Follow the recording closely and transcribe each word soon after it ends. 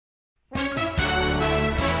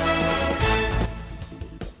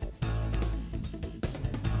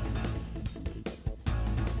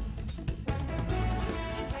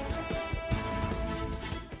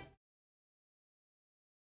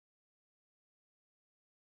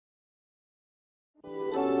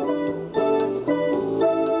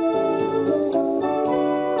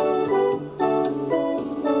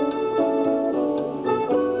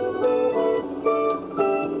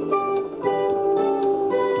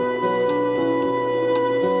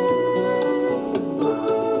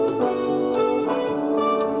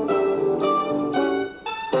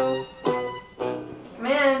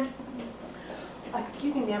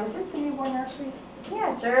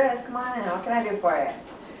I do for you?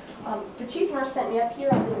 The chief nurse sent me up here.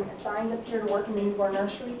 I've been assigned up here to work in the newborn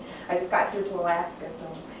nursery. I just got here to Alaska,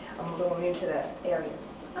 so I'm a little new to the area.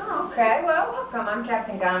 Oh, okay. Well, welcome. I'm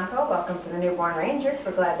Captain Gonco. Welcome to the Newborn Rangers.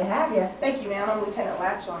 We're glad to have you. Thank you, ma'am. I'm Lieutenant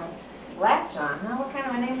Latchon. Latchon? Huh? What kind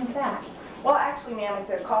of a name is that? Well, actually, ma'am, it's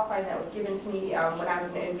a call sign that was given to me when I was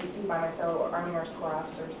in the NPC by my fellow Army Nurse Corps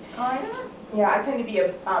officers. Oh, yeah? Yeah, I tend to be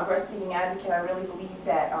a breastfeeding advocate. I really believe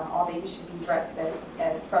that all babies should be breastfed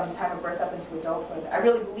from the time of birth up into adulthood. I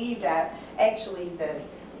really believe that actually the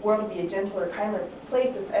world would be a gentler, kinder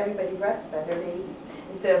place if everybody breastfed their babies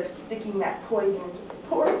instead of sticking that poison into the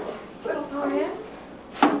poor little yeah?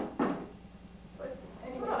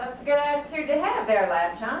 Well, that's a good attitude to have there,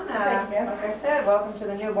 Latchon. Thank you, ma'am. Like I said, welcome to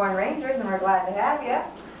the Newborn Rangers, and we're glad to have you.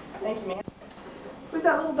 Thank you, ma'am. Who's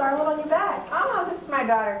that little darling on your back? Oh, no, this is my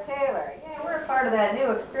daughter, Taylor. Yeah, we're a part of that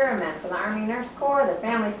new experiment for the Army Nurse Corps, the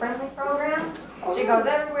family-friendly program. She goes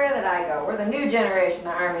everywhere that I go. We're the new generation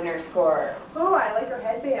of Army Nurse Corps. Oh, I like her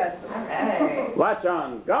headbands. All right.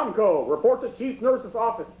 Latchon, Gomco, report to Chief Nurse's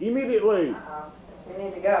office immediately. Uh-oh. We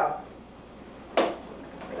need to go. All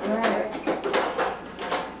right.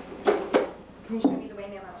 Can you show me the way,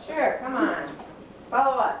 ma'am? Sure, come on.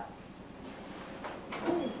 Follow us.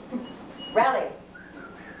 Rally.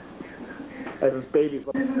 As his baby's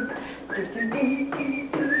Ma'am,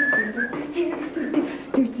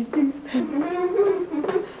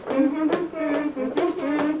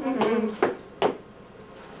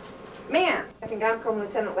 Captain Gonco and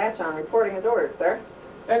Lieutenant Latchon reporting his orders, sir.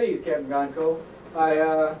 At ease, Captain Gonco.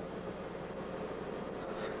 I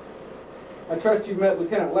trust you've met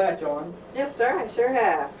Lieutenant Latchon. Yes, sir, I sure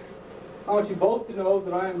have. I want you both to know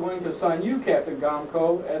that I am going to assign you, Captain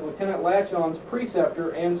Gomco, as Lieutenant Latchon's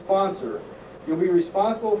preceptor and sponsor. You'll be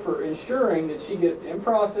responsible for ensuring that she gets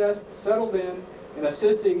in-processed, settled in, and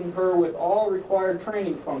assisting her with all required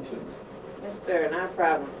training functions. Yes, sir, not a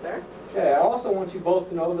problem, sir. Okay, I also want you both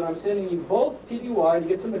to know that I'm sending you both TBY to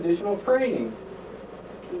get some additional training.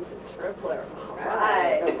 Pizza tripler.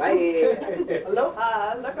 Right. Right.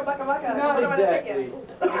 Aloha, laka baka baka. Not exactly.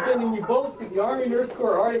 I'm sending you both to the Army Nurse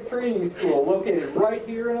Corps Arctic Training School, located right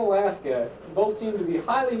here in Alaska. You both seem to be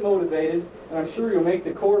highly motivated, and I'm sure you'll make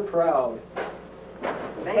the Corps proud.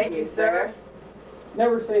 Thank you, sir.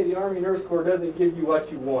 Never say the Army Nurse Corps doesn't give you what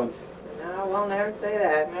you want. No, we'll never say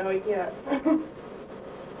that. No, we can't.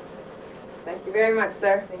 Thank you very much,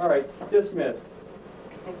 sir. All right, dismissed.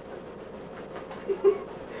 Thanks, sir.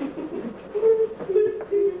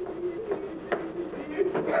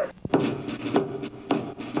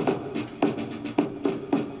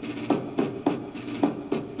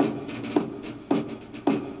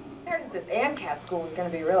 This AMCAT school is going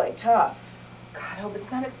to be really tough. God, I hope it's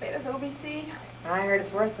not as bad as OBC. I heard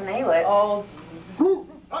it's worse than ALIT. Oh, jeez.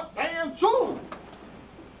 Attention!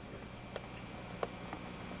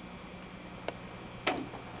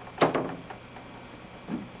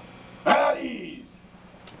 At ease.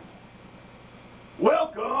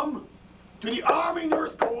 Welcome to the Army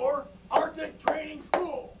Nurse Corps Arctic Training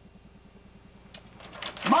School.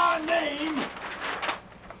 My name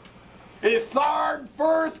is Sergeant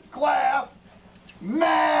First Class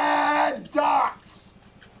Mad Dox.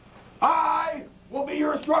 I will be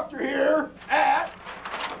your instructor here at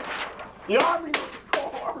the Army Nurse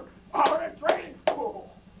Corps Arctic Training School.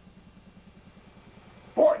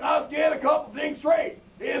 Important us get a couple things straight.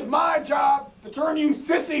 It is my job to turn you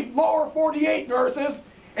sissy lower 48 nurses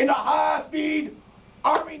into high-speed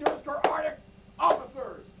Army Nurse Corps Arctic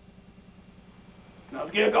officers. Now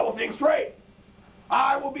let's get a couple things straight.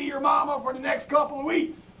 I will be your mama for the next couple of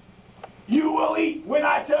weeks. You will eat when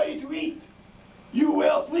I tell you to eat. You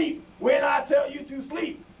will sleep when I tell you to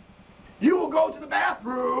sleep. You will go to the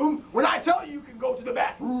bathroom when I tell you can go to the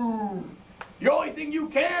bathroom. The only thing you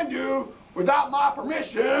can do without my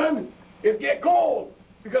permission is get cold,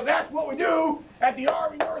 because that's what we do at the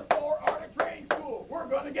Army Nurse Corps Arctic Training School. We're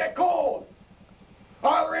going to get cold.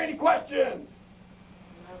 Are there any questions?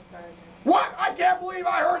 No, Sergeant. What? I can't believe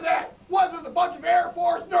I heard that. Was it a bunch of Air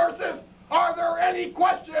Force nurses? Are there any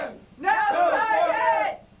questions? No,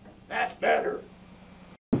 Sergeant! That's better.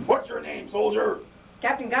 What's your name, soldier?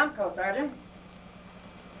 Captain Gomco, Sergeant.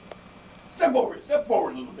 Step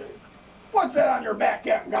forward a little bit. What's that on your back,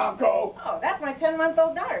 Captain Gomco? Oh, that's my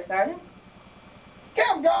 10-month-old daughter, Sergeant.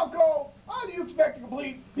 Captain Gomco, how do you expect to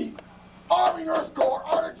complete the Army Nurse Corps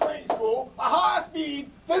Arctic Training School, a high-speed,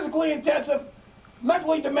 physically intensive,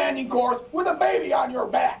 mentally demanding course with a baby on your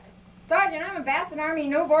back? Sergeant, I'm a Basset Army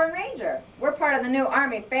Newborn Ranger. We're part of the new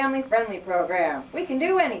Army Family Friendly program. We can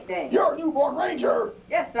do anything. You're a newborn ranger?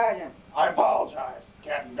 Yes, Sergeant. I apologize,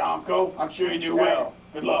 Captain Gomco. I'm sure you do well.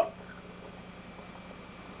 Good luck.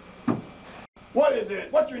 What is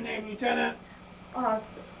it? What's your name, Lieutenant?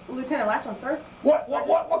 Lieutenant Latchon, sir.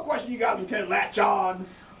 What question you got, Lieutenant Latchon?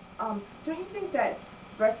 Don't you think that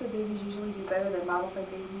breastfed babies usually do better than model-fed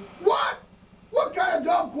babies? What? What kind of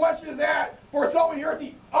dumb question is that for someone here at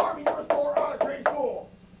the Army Nurse Corps Auto Trade School?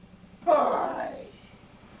 Hi.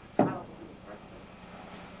 I don't think it's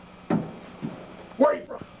breastfed. Where are you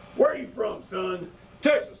from? Where are you from, son?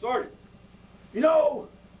 Texas, Sergeant. You know,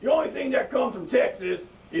 the only thing that comes from Texas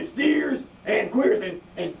is steers and queers,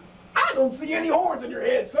 and I don't see any horns in your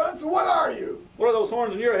head, son, so what are you? What are those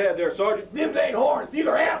horns in your head there, Sergeant? Them ain't horns, these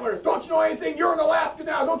are antlers. Don't you know anything? You're in Alaska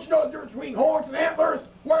now. Don't you know the difference between horns and antlers?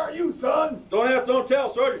 What are you, son? Don't ask, don't tell,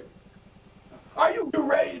 Sergeant. Are you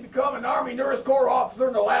ready to become an Army Nurse Corps officer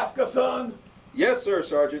in Alaska, son? Yes, sir,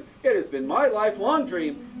 Sergeant. It has been my lifelong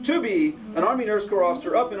dream to be an Army Nurse Corps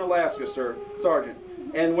officer up in Alaska, sir, Sergeant.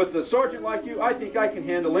 And with a sergeant like you, I think I can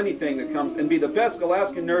handle anything that comes and be the best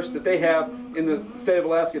Alaskan nurse that they have in the state of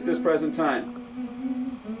Alaska at this present time.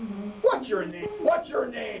 What's your name? What's your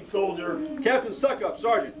name, soldier? Captain Suckup,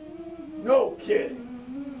 Sergeant. No kidding.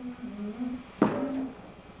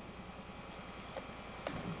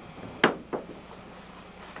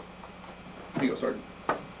 Here you go, Sergeant.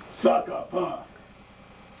 Suck up, huh?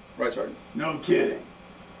 Right, Sergeant. No kidding.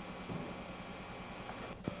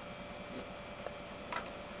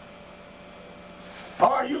 All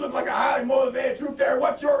right, you look like a highly motivated troop there.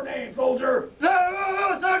 What's your name, soldier?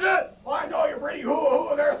 Sergeant! Well, I know you're pretty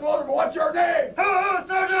hoo-hoo there, soldier, but what's your name?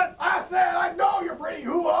 Sergeant! I said I know you're pretty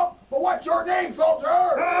hoo-hoo, but what's your name, soldier?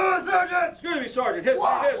 Sergeant! Excuse me, Sergeant. His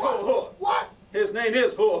name is Hoo-Hoo. What? His name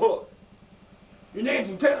is Hoo-Hoo. Your name's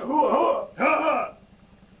Lieutenant Hoo-Hoo.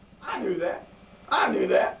 I knew that. I knew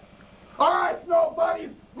that. All right, snow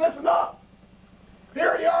buddies, listen up. Here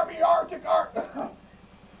at the Army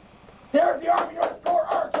Here at the Army Nurse Corps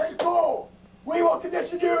Archery School, we will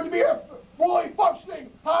condition you to be a fully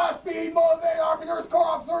functioning, high-speed, motivated Army Nurse Corps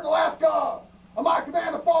officer in Alaska. On my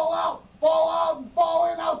command to fall out, and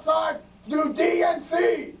fall in outside to do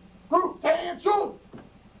DNC. Group tension.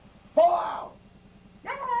 Fall out.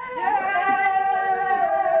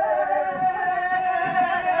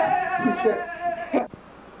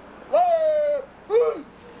 Left, push.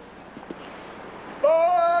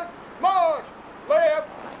 Forward, march. Left,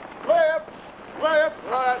 left, left,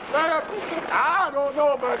 right, left. I don't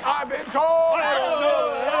know, but I've been told. I don't know,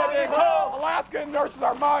 but I've been told. Alaskan nurses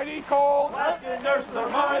are mighty cold. Alaskan nurses are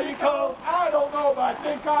mighty cold. I don't know, but I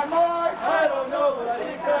think I might. I don't know, but I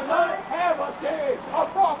think I might Have a case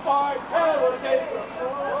of frostbite. have a case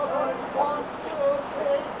of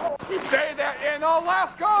They say that in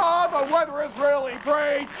Alaska, the weather is really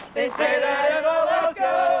great. They say that in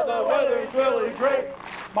Alaska, the weather is really great.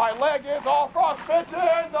 My leg is all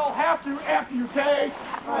frostbitten, they'll have to amputate.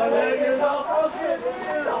 My leg is all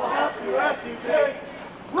frostbitten, they'll have to amputate.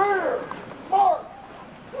 Rear, march.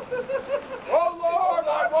 Oh Lord,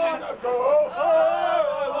 I wanna go. Oh,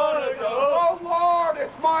 I wanna go. Oh Lord,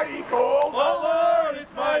 it's mighty cold. Oh, Lord,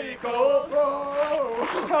 it's mighty cold. Oh.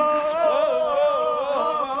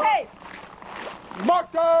 Hey!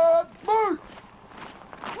 Marked, move.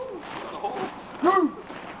 Move,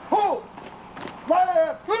 hold,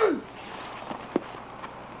 left, loose.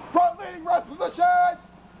 Front leading rest position.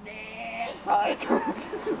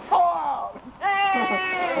 Out.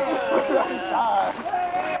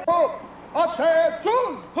 Attention!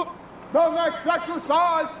 The next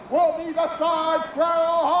exercise will be the side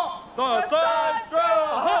straddle hop. The side straddle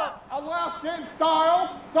hop. Alaskan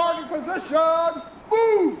style, starting position,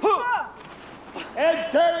 move!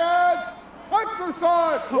 Engage,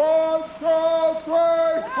 exercise, 1, 2, 3,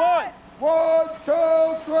 1, 2,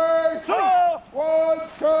 3, 1,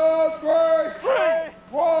 2, 3,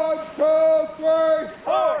 1, 2, 3,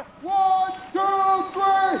 1, 2,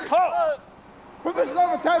 3. Position of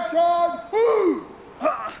attention, move!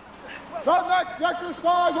 The next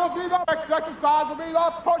exercise will be the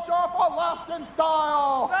push-up Alaskan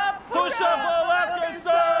style. Push-up Alaskan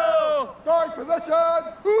style. Starting position,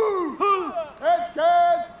 move!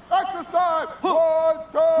 Engage, exercise, 1,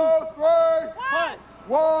 2, 3.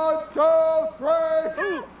 1, 2,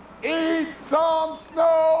 3. Eat some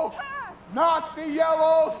snow, not the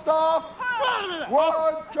yellow stuff.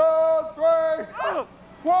 1, 2, 3.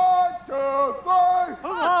 1, 2, 3.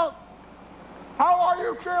 How are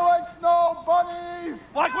you feeling, snow bunnies?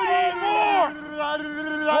 Like we need more.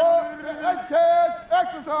 Engage,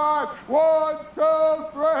 exercise. 1, 2,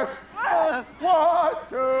 3. 1,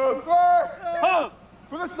 2, 3.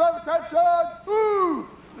 Position of attention.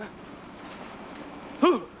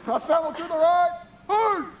 Move. Assemble to the right.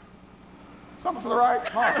 Move. Assemble to the right.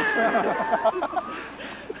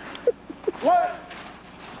 Left.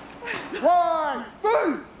 Right. line,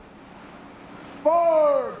 boost.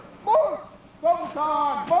 Forward, march. Double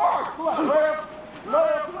time, march. Left,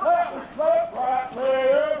 left, left, left, right,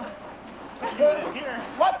 left.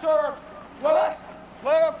 Left turn, left,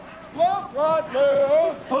 left, left, right,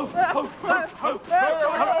 left. Ho, ho, ho, ho,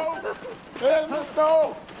 ho. In the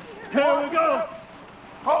snow. Here we go.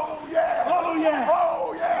 Oh yeah! Oh yeah!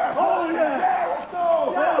 Oh yeah! Oh yeah! Yeah, let's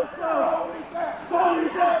go! Yeah, let's go! Holy snap! Holy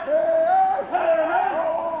crap! Hey, Hey, hey.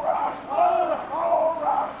 all right!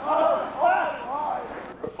 All right!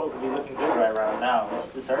 Folk will be looking good right around now.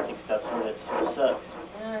 This Arctic stuff sort of sucks.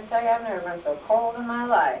 I tell you, I've never been so cold in my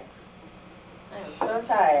life. I'm so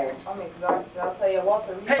tired. I'm exhausted. I'll tell you,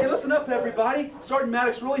 Walter. Hey, listen up, everybody. Sergeant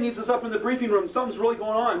Maddox really needs us up in the briefing room. Something's really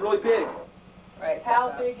going on, really big. Right,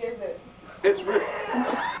 How big is it? It's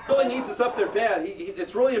really needs us up there bad.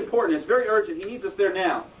 It's really important. It's very urgent. He needs us there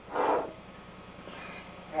now.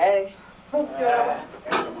 Ready? Take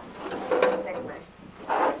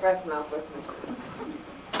my breast milk with me.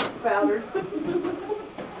 Powder.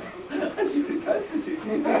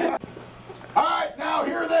 All right, now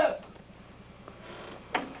hear this.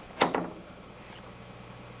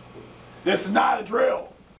 This is not a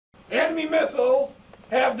drill. Enemy missiles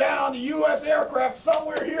have downed a U.S. aircraft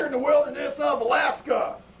somewhere here in the wilderness of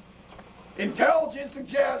Alaska. Intelligence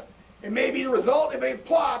suggests it may be the result of a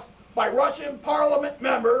plot by Russian parliament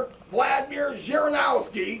member Vladimir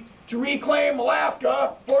Zhirinovsky to reclaim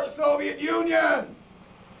Alaska for the Soviet Union.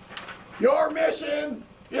 Your mission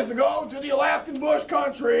is to go to the Alaskan bush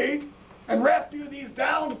country and rescue these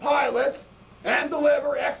downed pilots and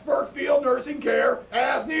deliver expert field nursing care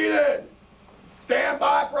as needed. Stand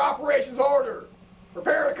by for operations order.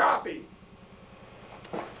 Prepare a copy.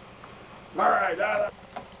 All right.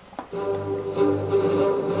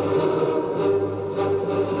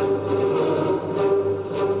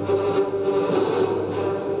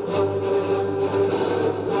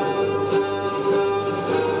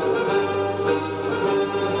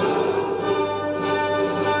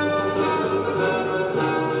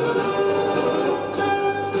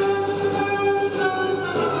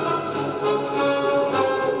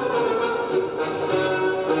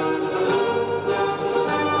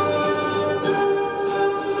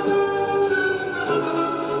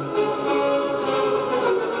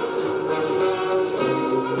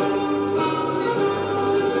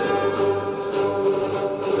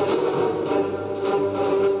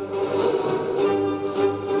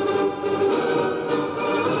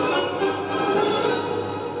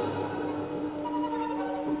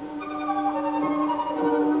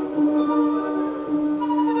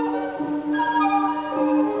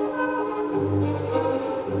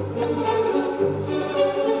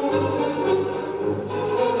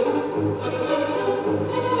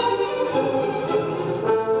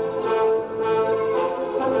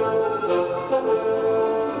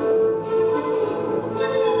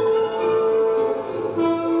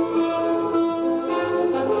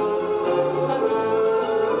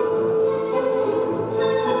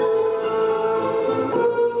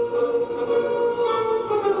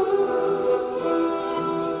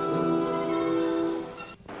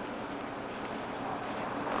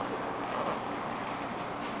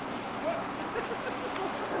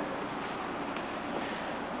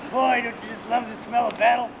 Boy, don't you just love the smell of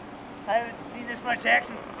battle? I haven't seen this much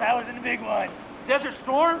action since I was in the big one. Desert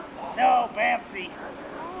Storm? No, Bamsey.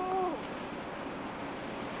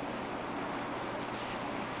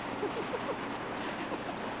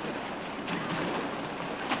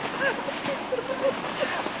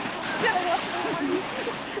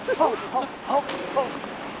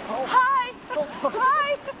 Hi!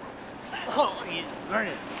 Hi! Oh, he's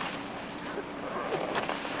burning.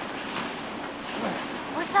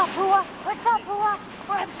 What's up, Pua? What's up, Pua?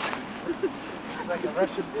 What? It's like a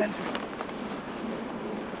Russian sentry.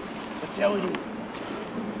 What shall we do?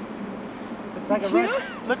 Looks like a Russian.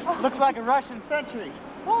 Looks like a Russian sentry.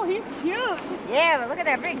 Oh, he's cute. Yeah, but look at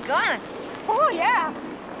that big gun. Oh, yeah.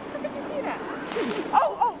 Look at you see that?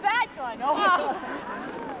 Oh, that gun. Oh.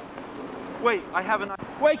 Wait, I have an...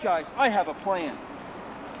 Wait, guys, I have a plan.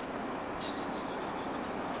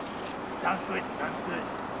 Sounds good. Sounds good.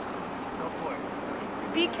 Go for it.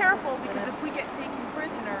 Be careful, because if we get taken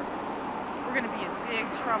prisoner, we're going to be in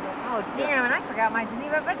big trouble. Oh, damn, and I forgot my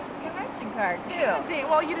Geneva Convention card, too.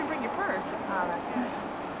 Well, you didn't bring your purse. Oh, that's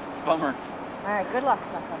right. Bummer. All right, good luck,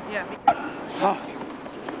 sucker. Yeah.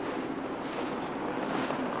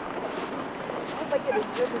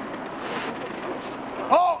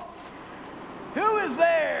 Oh! Who is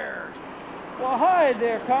there? Well, hi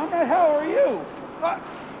there, comrade. How are you?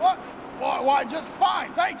 What? Why, just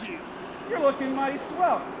fine, thank you. You're looking mighty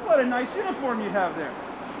swell. What a nice uniform you have there.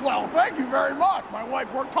 Well, thank you very much. My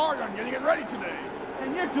wife worked hard on getting it ready today.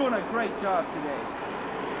 And you're doing a great job today.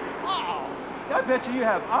 Oh. I bet you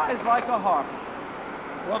have eyes like a hawk.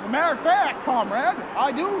 Well, as a matter of fact, comrade,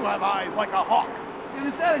 I do have eyes like a hawk. And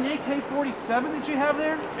is that an AK-47 that you have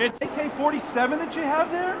there? It's AK-47 that you have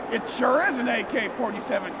there? It sure is an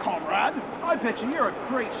AK-47, comrade. I bet you you're a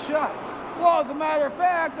great shot. Well, as a matter of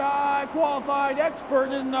fact, I qualified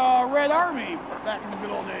expert in Red Army back in the good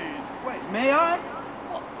old days. Wait, may I?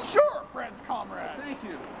 Well, sure, friend, comrade. Thank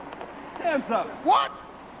you. Hands up. What?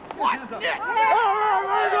 What? Hands up. Yeah.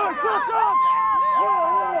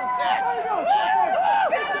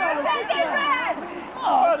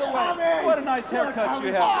 By the way, what a nice haircut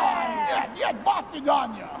you have. Yeah, busted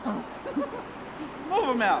on you.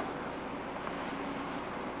 Move him out.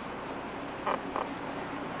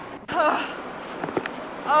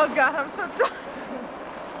 Oh God, I'm so done.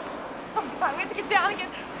 We have to get down again.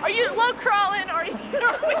 Are you low crawling or are you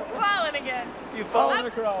falling again? You falling or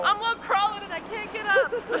crawling? I'm low crawling and I can't get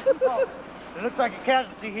up. Oh, it looks like a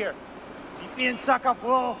casualty here. Keep being suck up.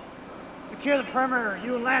 We'll secure the perimeter.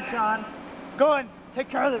 You and Latch on. Go and take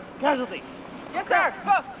care of the casualty. Yes, sir.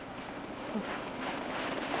 Go.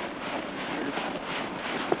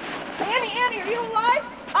 Annie, are you alive?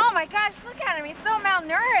 Oh my gosh, look at him. He's so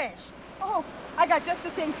malnourished. Oh, I got just the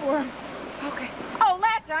thing for him. Okay. Oh,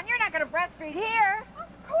 Latch-on, you're not going to breastfeed here.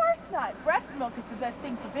 Of course not. Breast milk is the best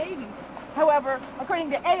thing for babies. However,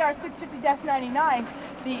 according to AR 650-99,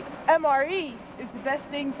 the MRE is the best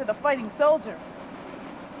thing for the fighting soldier.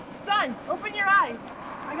 Son, open your eyes.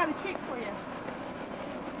 I got a treat for you.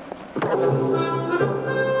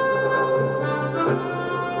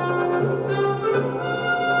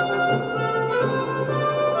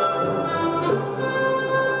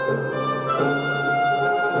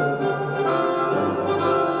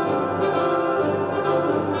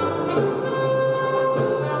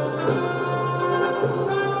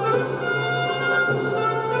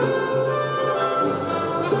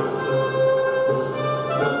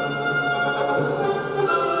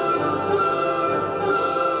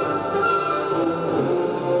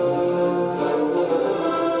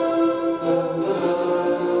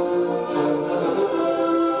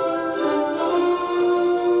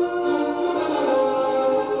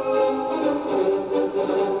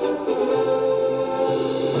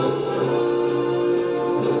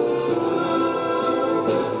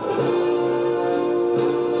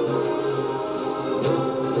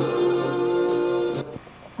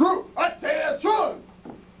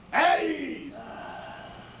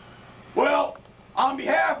 On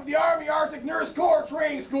behalf of the Army Arctic Nurse Corps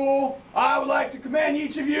Training School, I would like to commend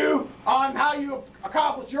each of you on how you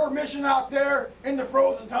accomplished your mission out there in the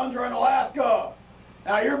frozen tundra in Alaska.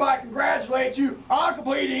 Now, I hereby congratulate you on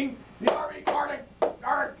completing the Army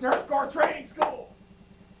Arctic Nurse Corps Training School.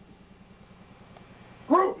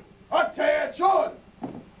 Group, attention!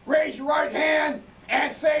 Raise your right hand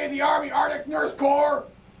and say the Army Arctic Nurse Corps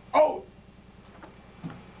oath.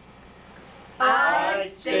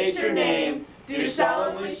 I state your name, do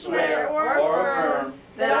solemnly swear or affirm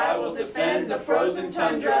that I will defend the frozen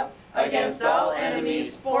tundra against all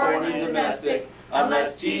enemies, foreign and domestic,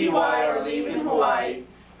 unless TDY or leave in Hawaii,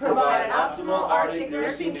 provide optimal Arctic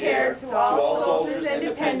nursing care to all soldiers and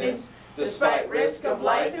dependents, despite risk of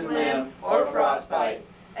life and limb or frostbite,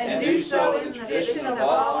 and do so in the tradition of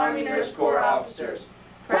all Army Nurse Corps officers.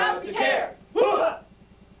 Proud to care.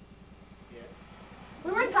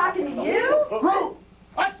 We weren't talking to you. Group,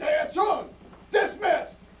 attention!